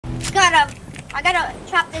I gotta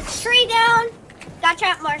chop this tree down. Gotta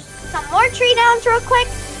chop some more tree downs real quick.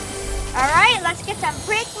 Alright, let's get some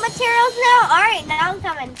brick materials now. Alright, now I'm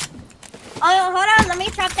coming. Oh, hold on, let me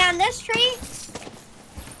chop down this tree.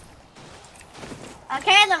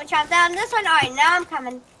 Okay, let me chop down this one. Alright, now I'm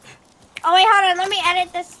coming. Oh wait, hold on, let me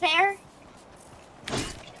edit this there.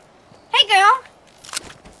 Hey girl.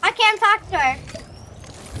 I can't talk to her.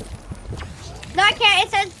 No, I can't.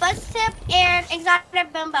 It says bus tip and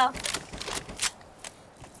exotic bimbo.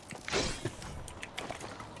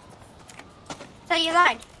 So you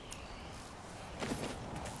lied.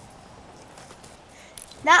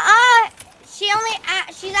 Nuh-uh.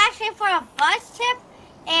 She's actually for a bus tip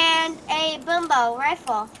and a bimbo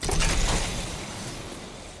rifle.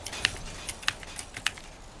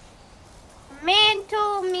 Man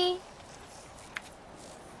told me.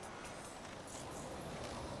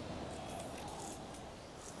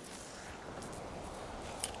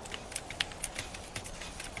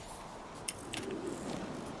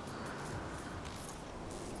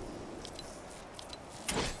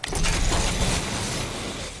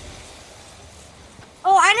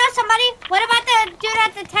 Oh, I know somebody. What about the dude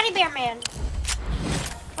at the teddy bear man?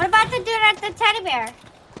 What about the dude at the teddy bear?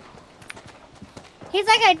 He's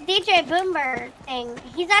like a DJ Boomer thing.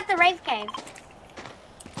 He's at the rave cave.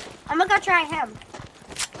 I'm gonna go try him.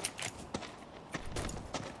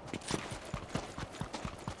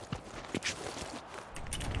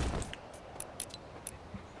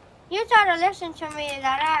 You tried to listen to me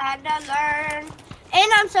that I had to learn.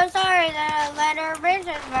 And I'm so sorry that I let her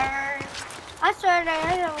vision burn. I swear to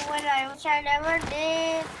when I wish I never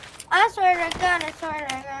did. I swear to God, I swear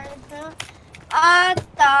to God. I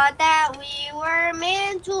thought that we were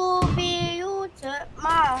meant to be. You took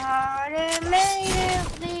my heart and made it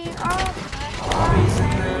bleed off.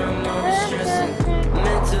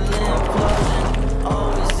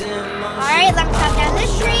 Alright, let me chop down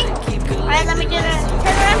this tree. Alright, let me do the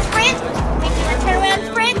turnaround sprint. Let me do the turnaround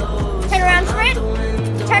sprint. Turnaround sprint.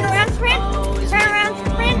 Turnaround sprint. Turnaround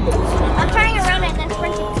sprint. I'm turning around and then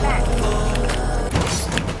sprinting back.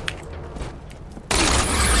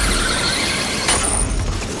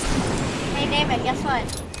 Hey David, guess what?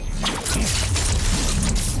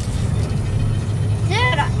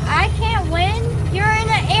 Dude, I can't win. You're in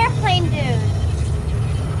an airplane, dude.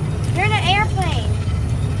 You're in an airplane.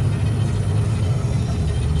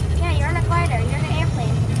 Yeah, you're in a glider. You're in an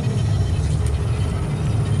airplane.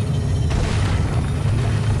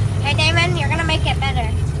 Hey Damon, you're gonna make it better.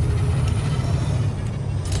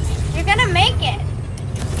 You're gonna make it.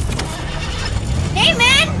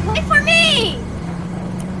 Damon, wait for me!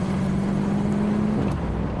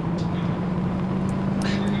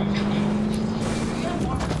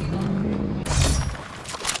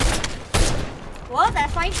 Well,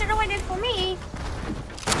 that's why you should have waited for me.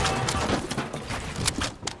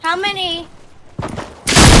 How many? Oh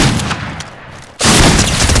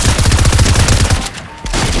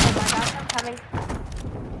my gosh, I'm coming.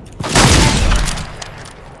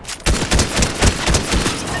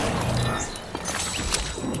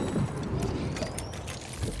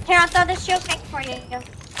 Here, I'll throw this shield pick for you.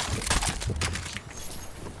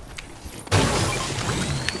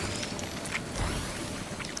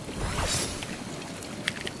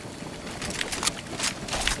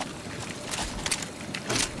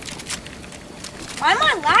 Why am I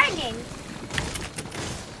lagging?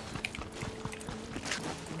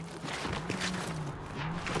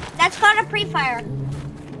 That's called a pre-fire.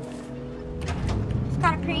 It's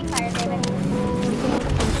called a pre-fire, David.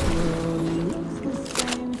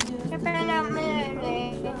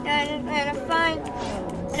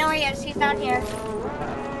 I know where he is. He's down here.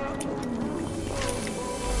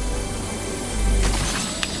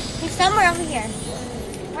 He's somewhere over here.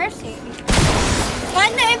 Where is he?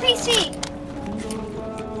 Find the NPC.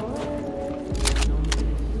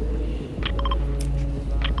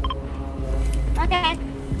 Okay.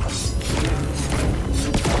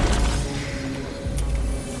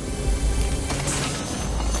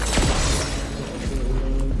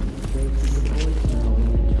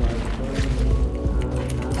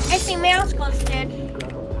 I see mouse ghosted.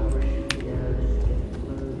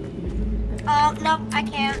 Oh, nope, I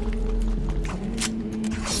can't.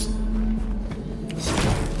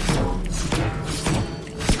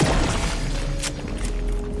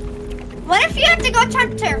 What if you have to go talk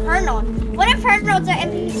to Hernold? What if Hernold's an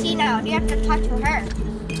NPC now and you have to talk to her?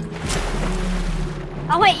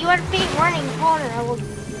 Oh wait, you are being warning vulnerable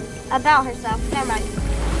about herself. Never mind.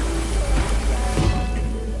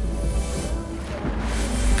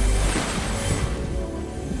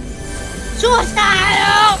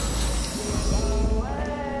 Suicidal!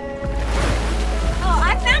 Oh,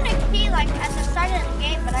 I found it.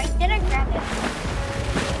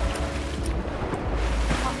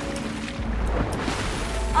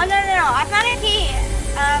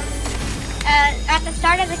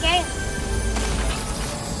 the game.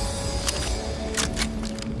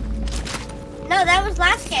 No, that was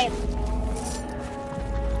last game.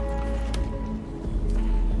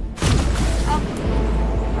 Oh.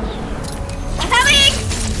 I'm coming!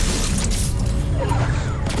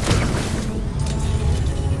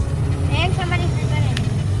 And somebody's repenting.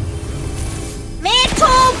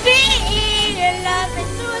 Mental being in love is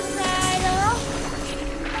suicidal.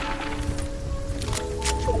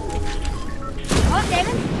 Oh,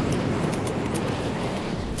 David.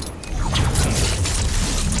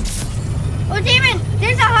 Oh, Damon,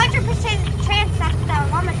 there's 100% chance that's the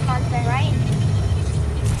llama monster, right?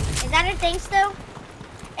 Is that a thing still?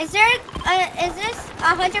 Is this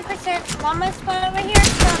 100% llama spawn over here?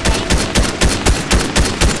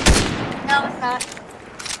 No, it's not.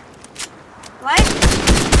 What?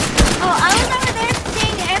 Oh, I was over there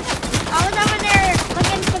seeing it. I was over there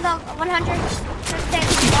looking for the 100%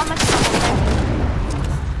 llama spawn.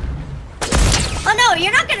 Oh no,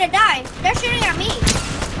 you're not gonna die. They're shooting at me.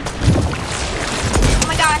 Oh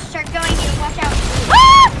my gosh, they're going to watch out.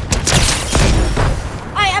 Ah!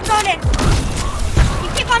 Alright, I'm going in. You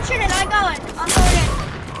keep on shooting, I'm going in. Oh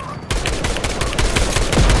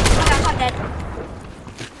my gosh, I'm dead.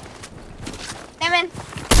 Damon.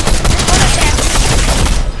 There's one up there.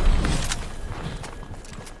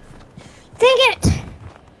 Dang it!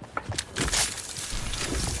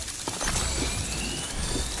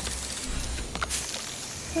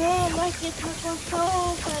 Oh, my guitar was so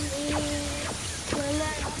funny.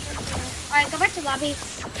 Alright, go back to lobby.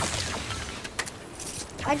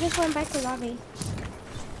 I just went back to lobby.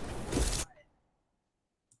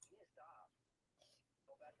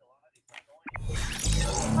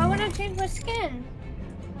 Why would I change my skin?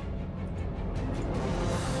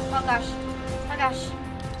 Oh gosh. Oh gosh.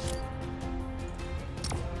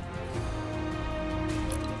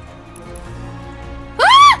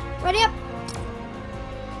 Ah! Ready up.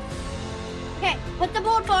 Okay, put the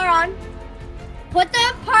bold bar on. Put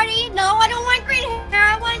the party. No, I don't want green hair.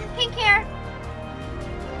 I want pink hair.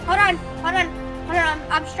 Hold on. Hold on. Hold on.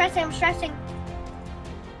 I'm stressing. I'm stressing.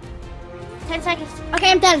 10 seconds.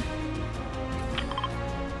 Okay, I'm done.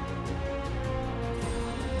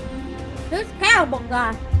 Who's the cowboy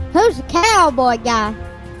guy? Who's the cowboy guy?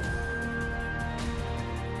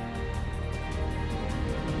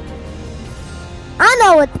 I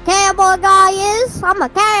know what the cowboy guy is. I'm a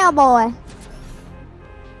cowboy.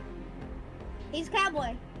 He's a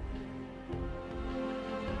cowboy.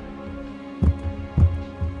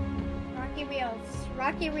 Rocky Reels.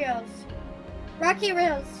 Rocky Reels. Rocky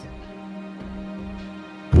Reels.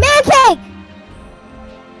 Man cake!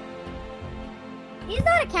 He's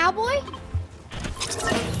not a cowboy. He's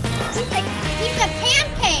a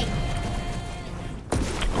pancake.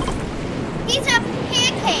 He's a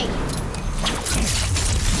pancake.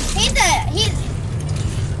 He's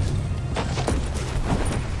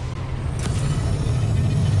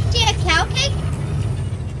is he a cow cake?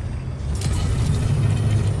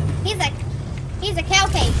 He's a cow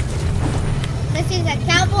cake. This is a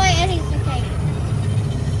cowboy and he's a cake.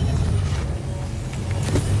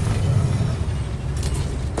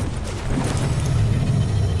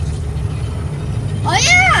 Oh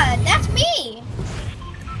yeah, that's me.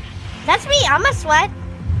 That's me, I'm a sweat.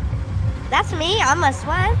 That's me, I'm a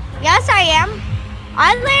sweat. Yes, I am.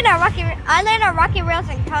 I land on Rocky Rails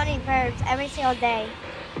and Coney Birds every single day.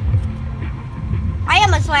 I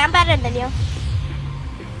am a sweat, I'm better than you.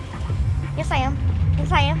 Yes, I am.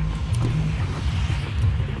 Yes, I am.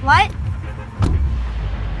 What?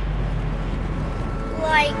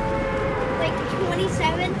 Like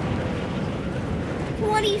 27?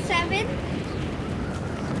 27?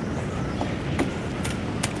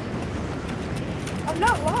 I'm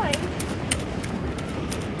not lying.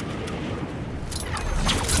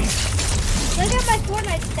 Look at my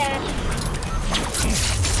Fortnite stats.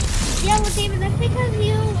 Yeah, well, David, that's because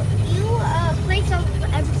you play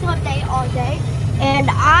every single day, all day. And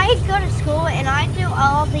I go to school and I do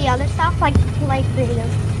all the other stuff, like play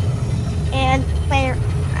creative. And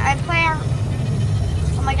I play,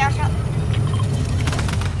 oh my gosh.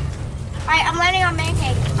 Alright, I'm landing on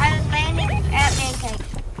Mancake. I'm landing at Mancake.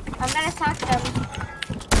 I'm gonna talk to him.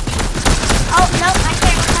 Oh, no, I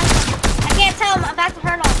can't touch him. I can't tell him I'm about to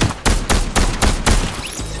hurt him.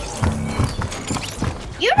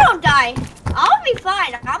 You don't die. I'll be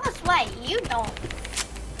fine. I'm a sweat. You don't.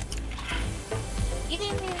 You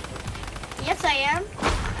didn't hear? Yes, I am.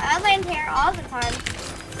 I land here all the time.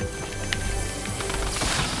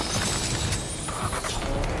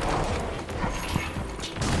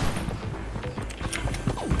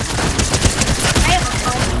 I am a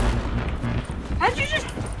sweat. How'd you just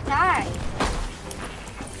die?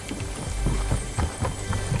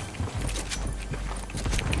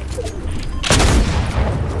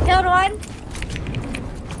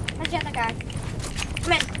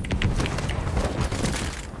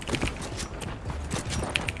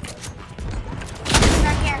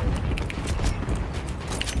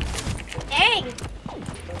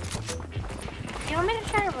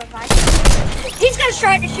 He's gonna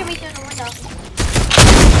try to shoot me through the window.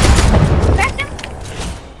 Cracked him.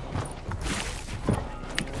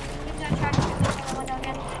 He's gonna try to shoot me through the window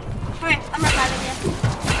again. Alright, I'm reviving you.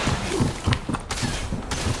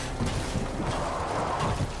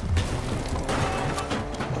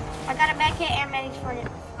 I got a med kit and minis for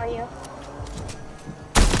you.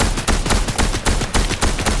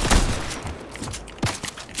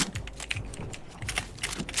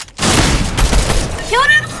 Killed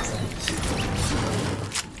him!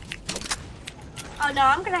 Oh no,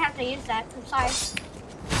 I'm gonna have to use that. I'm sorry.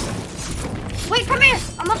 Wait, come here!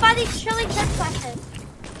 I'm gonna buy these chili chip slices.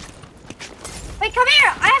 Wait, come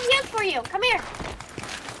here! I have heals for you. Come here.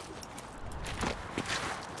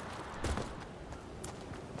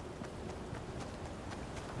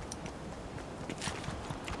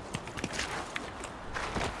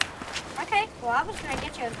 Okay, well I was gonna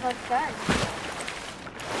get you a good gun.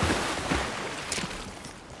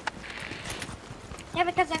 Yeah,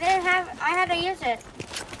 because I had to use it.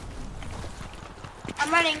 I'm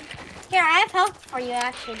running. Here, I have health for you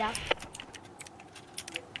actually now.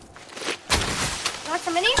 You want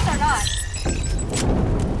some minis or not?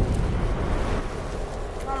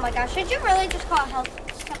 Oh my gosh, should you really just call a health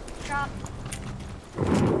drop?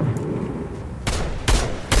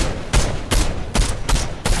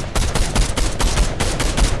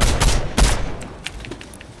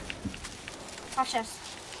 Watch this.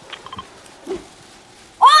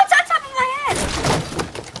 Oh, it's on top of my head!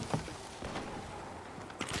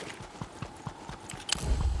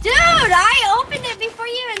 Dude, I opened it before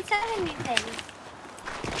you even said anything.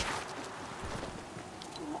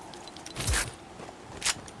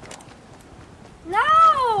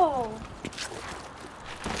 No!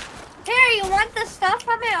 Here, you want the stuff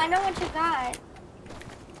from it? I know what you got.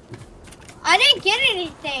 I didn't get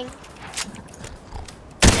anything.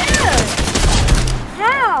 Dude!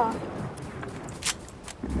 How?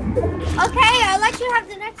 Okay, I'll let you have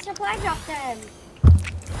the next supply drop then.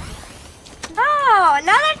 No,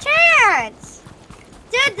 another chance!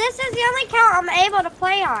 Dude, this is the only count I'm able to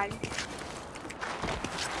play on.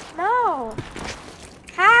 No.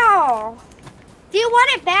 How? Do you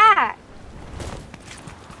want it back?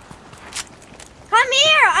 Come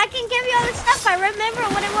here, I can give you all the stuff. I remember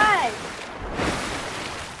what it was.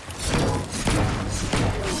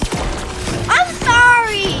 I'm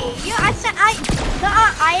sorry.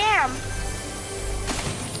 I am.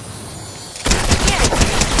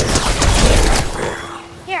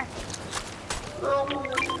 Here.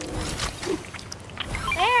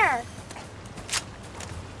 There.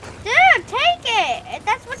 Dude, take it.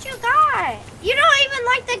 That's what you got. You don't even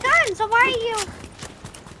like the gun, so why are you?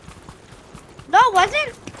 No, it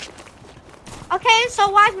wasn't? Okay, so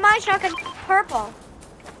why's my shotgun purple?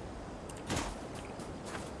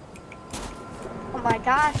 Oh my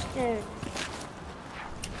gosh, dude.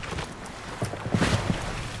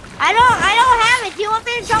 I don't have it. Do you want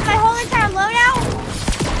me to drop my whole entire loadout?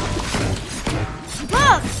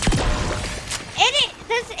 Look!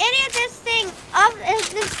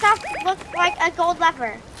 This stuff looks like a gold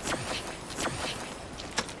lever.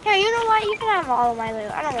 Here, you know what? You can have all of my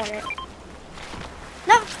loot. I don't want it.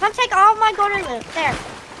 Nope, come take all of my golden loot. There.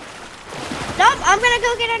 Nope, I'm gonna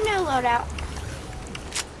go get a new loadout.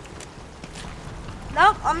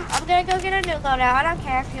 Nope, I'm gonna go get a new loadout. I don't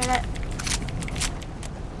care if you want it.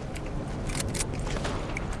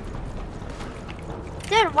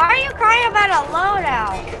 Dude, why are you crying about a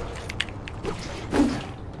loadout?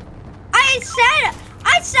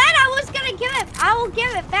 I said I was gonna give it. I will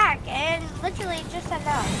give it back, and literally just said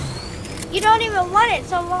no. You don't even want it,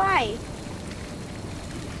 so why?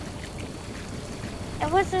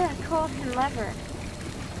 It wasn't a golden lever.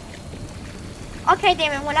 Okay,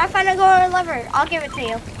 Damon, when I find a golden lever, I'll give it to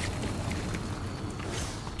you.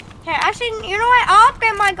 Here, actually, you know what? I'll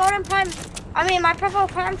upgrade my golden prime. My purple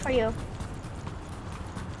prime for you.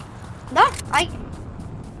 No,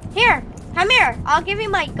 here, come here. I'll give you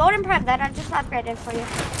my golden prime that I just upgraded for you.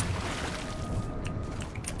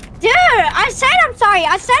 Dude, I said I'm sorry.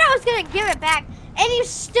 I said I was gonna give it back, and you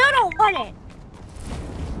still don't want it.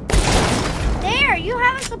 There, you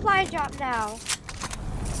have a supply drop now.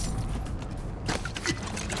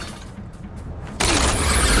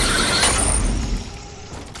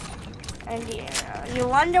 And you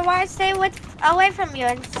wonder why I stay away from you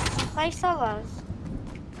and play solos.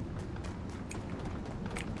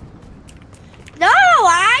 No,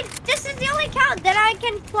 this is the only account that I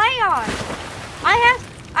can play on. I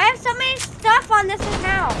have so many stuff on this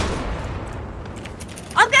account.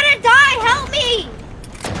 I'm gonna die, help me!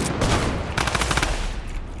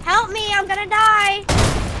 Help me, I'm gonna die.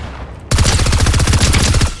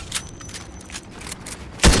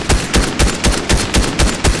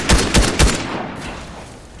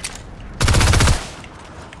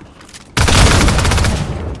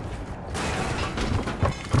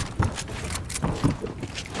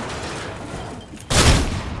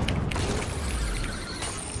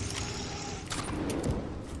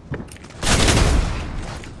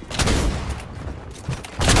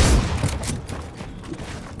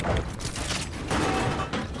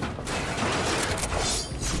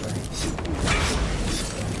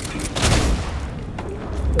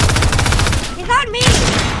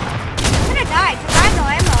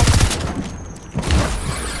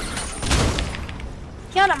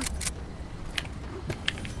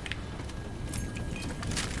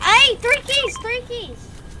 three keys, 3 keys.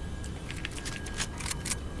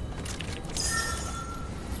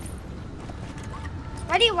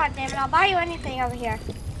 What do you want, David? I'll buy you anything over here.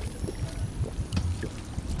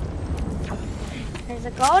 There's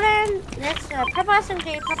a golden, there's a purple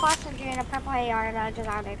SMG, and a purple AR, and a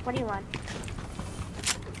exotic. What do you want?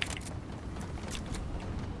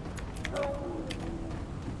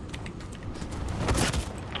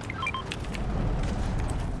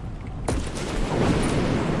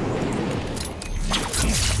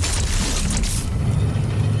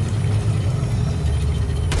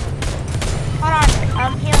 Hold on,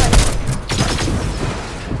 I'm healing.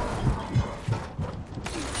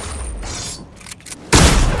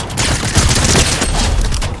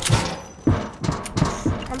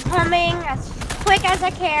 I'm coming as quick as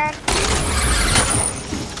I can.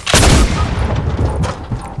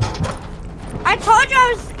 I told you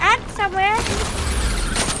I was at somewhere.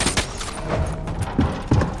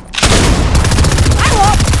 I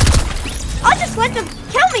won't. I'll just let them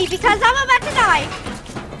kill me because I'm about to die.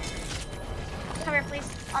 Come here, please.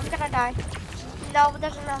 I'm gonna die. No, but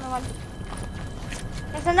there's another one.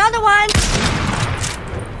 There's another one.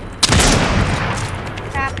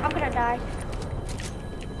 Crap, I'm gonna die.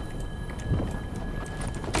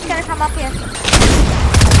 He's gonna come up here.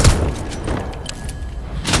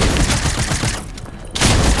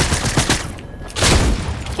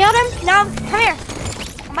 Killed him? No, come here.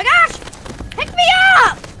 Oh my gosh! Pick me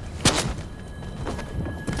up!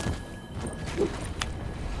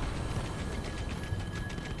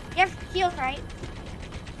 You have heals, right?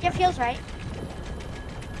 You have heals, right?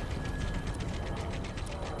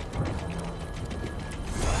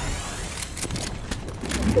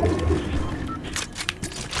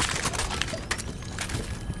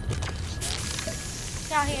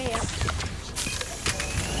 Yeah, I'll hear you.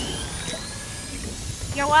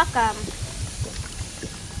 You're welcome.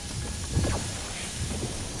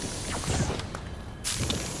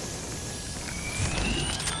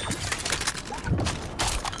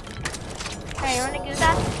 Okay, you wanna do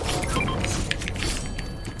that?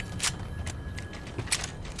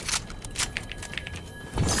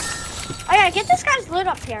 Oh yeah, get this guy's loot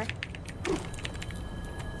up here.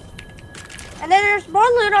 And then there's more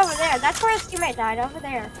loot over there. That's where his teammate died, over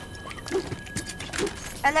there.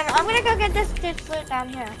 And then I'm gonna go get this dude's loot down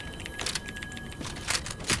here.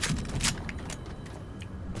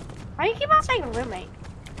 Why do you keep on saying roommate?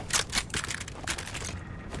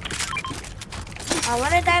 I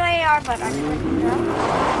wanted that AR, but I couldn't, you know?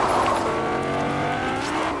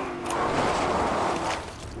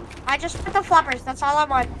 I just put the floppers, that's all I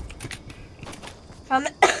want.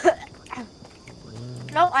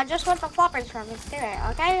 No, I just want the floppers from his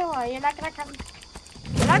teammate, okay? Well, you're not gonna come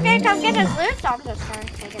get his loot, so I'm just gonna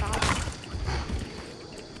take it off.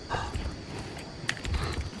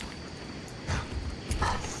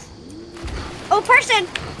 Oh, person!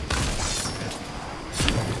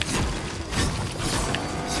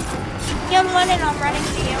 Killed one and I'm running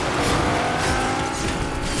to you.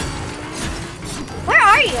 Where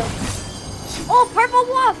are you? Oh, purple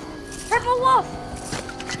wolf! Purple wolf!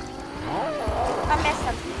 I missed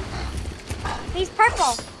him. He's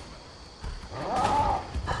purple.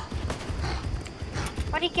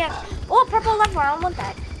 What do you get? Oh, purple lever. I don't want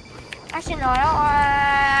that. Actually, no, I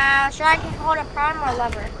don't. Should I hold a prime or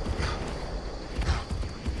lever?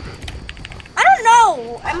 I don't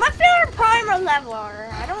know. Am I feeling prime or lever?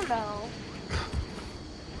 I don't know.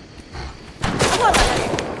 Come on,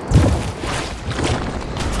 lever.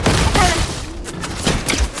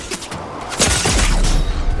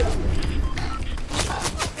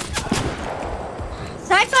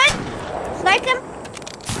 Snipe one? Snipe him?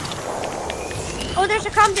 Oh, there's a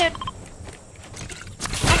comm dude.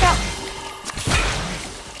 Watch out.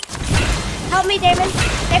 Help me, Damon.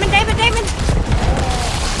 Damon.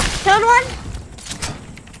 Killed one.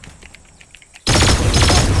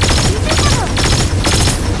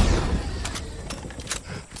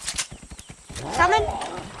 Coming.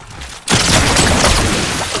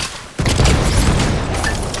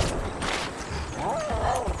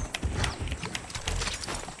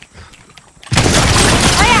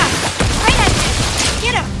 Oh yeah. Right at.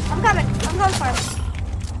 Get him. I'm coming for him.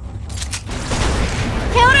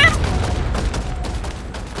 Killed him.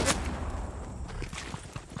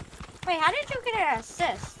 Wait, how did you get an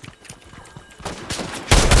assist?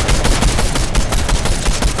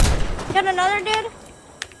 Killed another dude?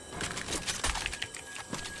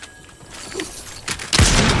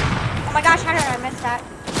 Oh my gosh, how did I miss that?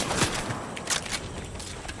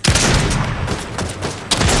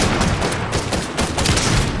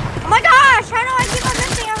 Oh my gosh, how do I keep on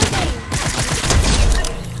missing everything?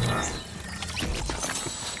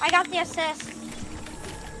 I got the assist.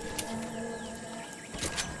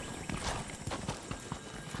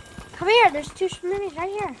 Come here, there's 2 minis right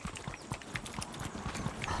here.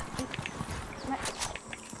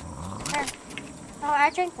 Here. Oh, I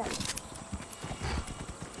drink them.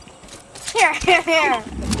 Here, here, here.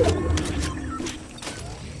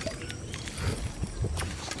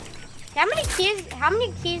 How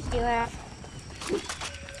many keys do you have?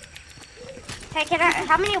 Hey,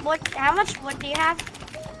 how much wood do you have?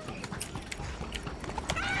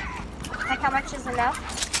 Like how much is enough?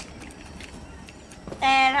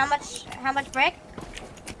 And how much brick?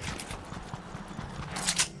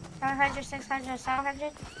 500, 600,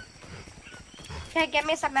 700. Okay, give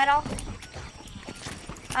me some metal.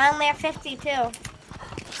 I only have 52.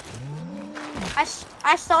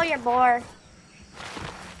 I stole your boar.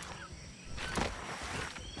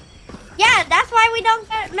 Yeah, that's why we don't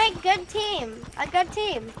make a good team.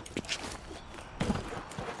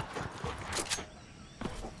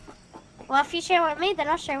 Well, if you share with me, then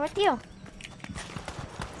I'll share with you.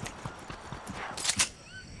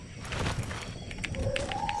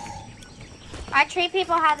 I treat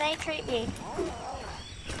people how they treat me.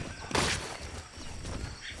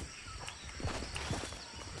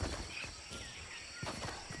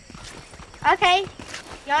 Okay, you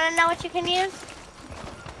wanna know what you can use?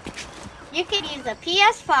 You can use a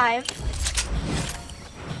PS5.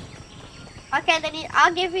 Okay, then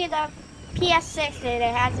I'll give you the PS6 that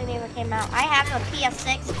it hasn't even came out. I have a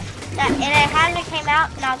PS6 and it hasn't came out,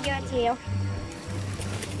 and I'll give it to you.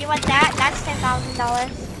 You want that? That's $10,000.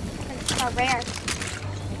 It's so rare.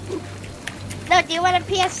 No, do you want a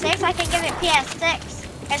PS6? I can give it PS6.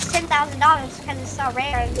 It's $10,000 because it's so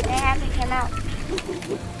rare and it hasn't come out.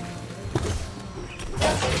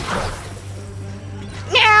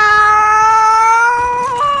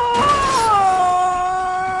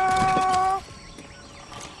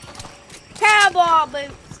 Cowboy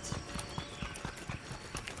boots.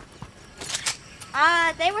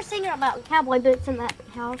 They were singing about cowboy boots in that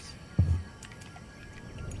house.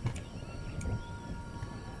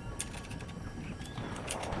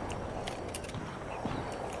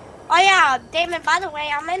 Oh yeah, Damon, by the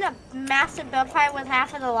way, I'm in a massive build fight with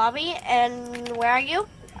half of the lobby, and where are you?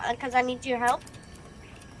 Because I need your help.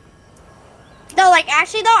 No, like,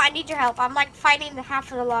 actually, though, I need your help. I'm, like, fighting the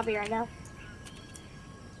half of the lobby right now.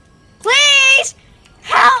 Please!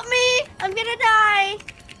 Help me! I'm gonna die!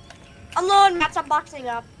 I'm low on mats. I'm boxing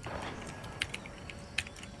up.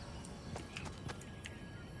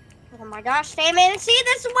 Oh my gosh, Damon. See,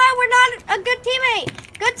 this is why we're not a good teammate.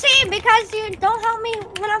 Good team, because you don't help me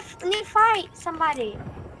when I need to fight somebody.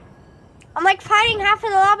 I'm, like, fighting half of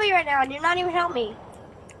the lobby right now, and you're not even helping me.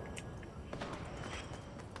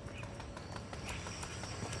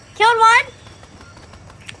 Killed one.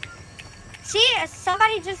 See,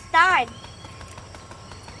 somebody just died.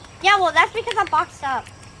 Yeah, well, that's because I'm boxed up.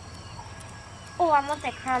 Oh, I want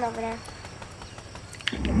that crown over there.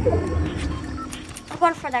 I'm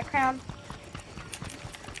going for that crown.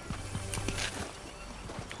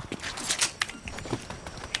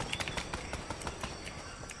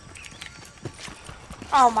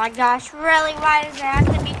 Oh my gosh, really? Why does it have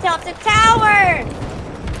to be tilted tower?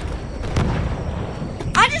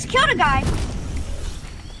 I just killed a guy.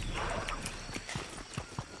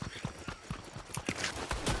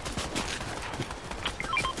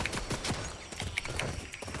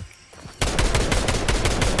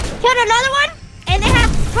 Killed another one, and they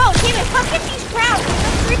have, bro, David, come get these crowns.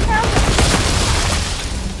 There's 3 crowns.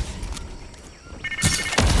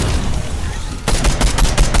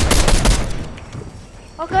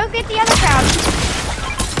 Well, go get the other crowd.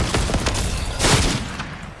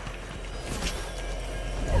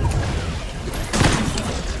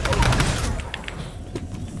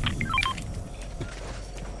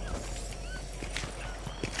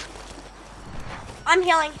 I'm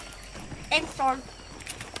healing. In storm.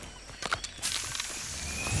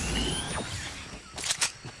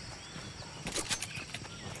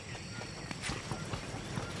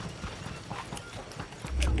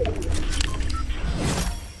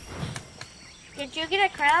 Did you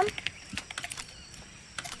get a crown?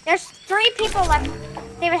 There's 3 people left.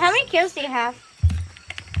 David, how many kills do you have?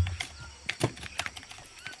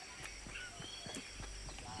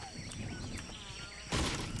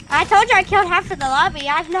 I told you I killed half of the lobby.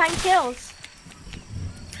 I have 9 kills.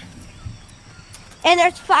 And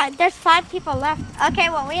there's 5 people left. Okay,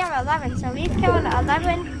 well, we have 11, so we've killed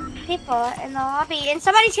 11 people in the lobby. And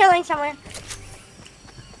somebody's healing somewhere.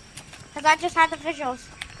 Because I just had the visuals.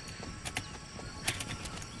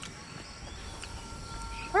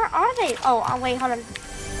 Where are they? Oh, wait, hold on.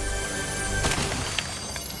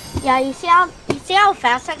 Yeah, you see see how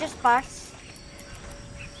fast I just boxed?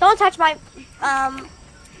 Don't touch my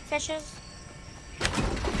fishes.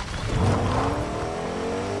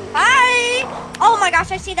 Hi! Oh my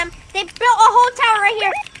gosh, I see them. They built a whole tower right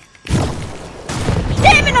here.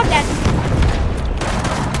 Damn it, I'm dead.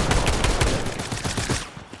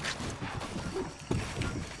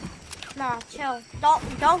 Nah, chill.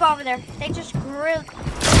 Don't go over there. They just grew the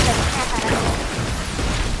crap out of me.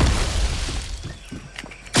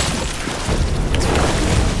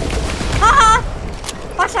 Haha!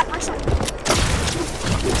 Watch that, watch that.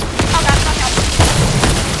 Oh god, watch out.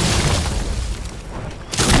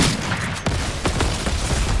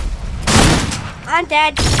 I'm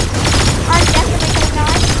dead. I'm definitely gonna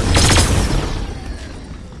die.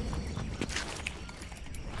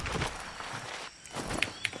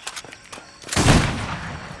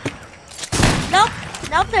 Nope.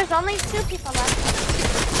 Nope, there's only 2 people left.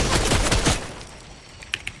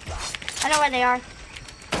 I know where they are.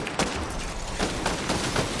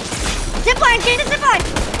 Zipline, get the zipline!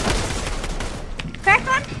 Cracked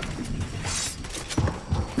one?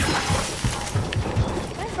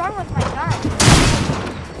 What is wrong with my gun?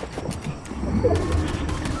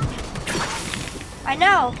 I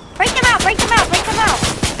know. Break him out, break him out, break him out!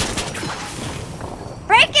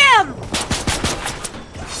 Break him!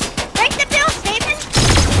 Break the bill, Stephen!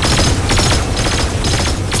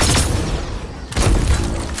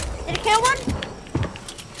 Did it kill one?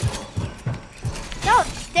 No,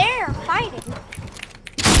 they're fighting.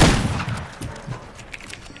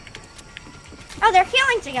 Oh, they're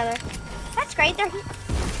healing together. That's great. They're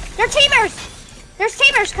teamers. There's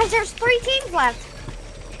teamers because there's 3 teams left.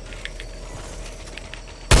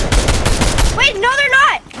 Wait, no, they're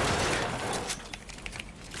not.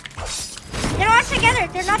 They're not together.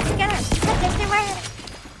 They're not together. They're right here.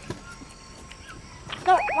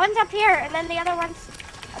 No, one's up here, and then the other one's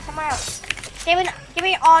somewhere else. David, give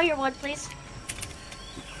me all your wood, please.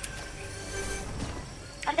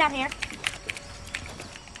 I'm down here.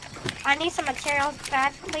 I need some materials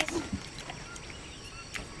bad, please.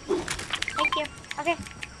 Thank you. Okay.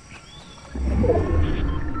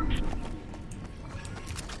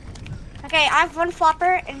 Okay, I have 1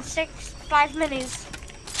 flopper and 5 minis.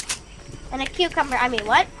 And a cucumber. I mean,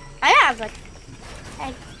 what? I have like...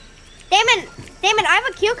 Hey. Damon, I have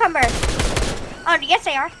a cucumber. Oh, yes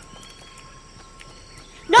they are.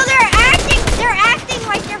 No, they're acting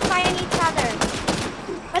like they're fighting each other.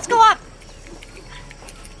 Let's go up.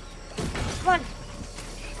 Come on.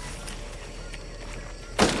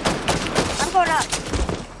 I'm going up.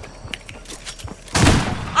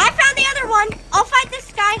 I found the other one. I'll fight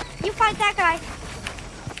this guy. You fight that guy.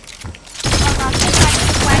 Oh gosh, this guy is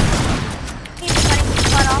sweat. He's sweating his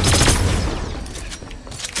butt off.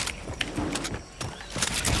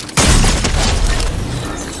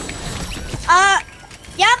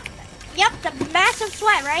 Yep, the massive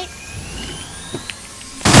sweat, right?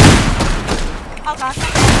 Oh gosh.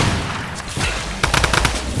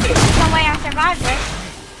 There's no way I survived this.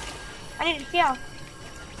 I need to heal.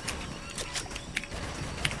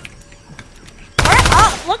 We're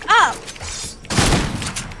up, look up.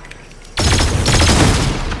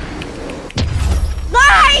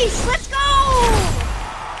 Nice, let's go.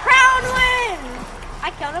 Crown win.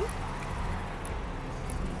 I killed him.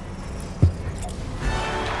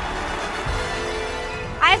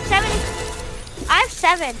 I have 7. I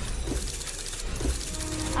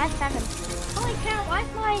have 7. Holy cow, why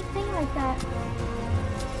is my thing like that?